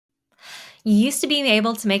You used to be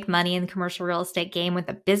able to make money in the commercial real estate game with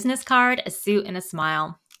a business card, a suit, and a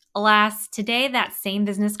smile. Alas, today that same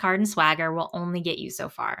business card and swagger will only get you so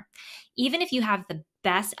far. Even if you have the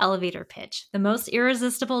best elevator pitch, the most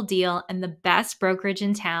irresistible deal, and the best brokerage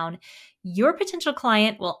in town, your potential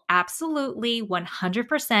client will absolutely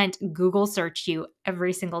 100% Google search you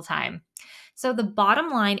every single time. So the bottom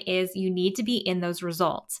line is you need to be in those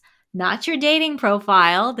results, not your dating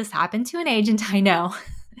profile. This happened to an agent I know.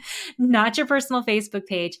 Not your personal Facebook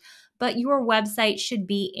page, but your website should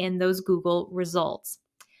be in those Google results.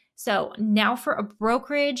 So now for a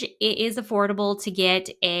brokerage, it is affordable to get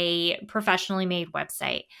a professionally made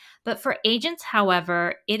website. But for agents,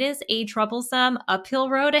 however, it is a troublesome uphill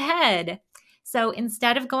road ahead. So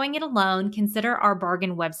instead of going it alone, consider our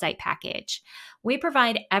bargain website package. We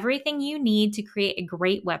provide everything you need to create a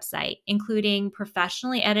great website, including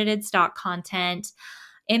professionally edited stock content,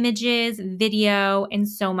 images, video, and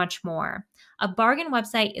so much more. A bargain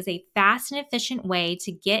website is a fast and efficient way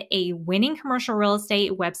to get a winning commercial real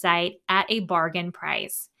estate website at a bargain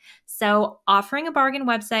price. So, offering a bargain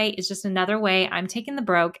website is just another way I'm taking the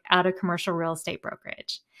broke out of commercial real estate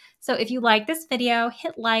brokerage. So, if you like this video,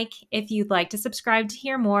 hit like. If you'd like to subscribe to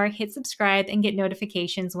hear more, hit subscribe and get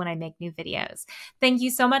notifications when I make new videos. Thank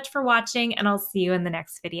you so much for watching, and I'll see you in the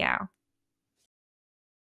next video.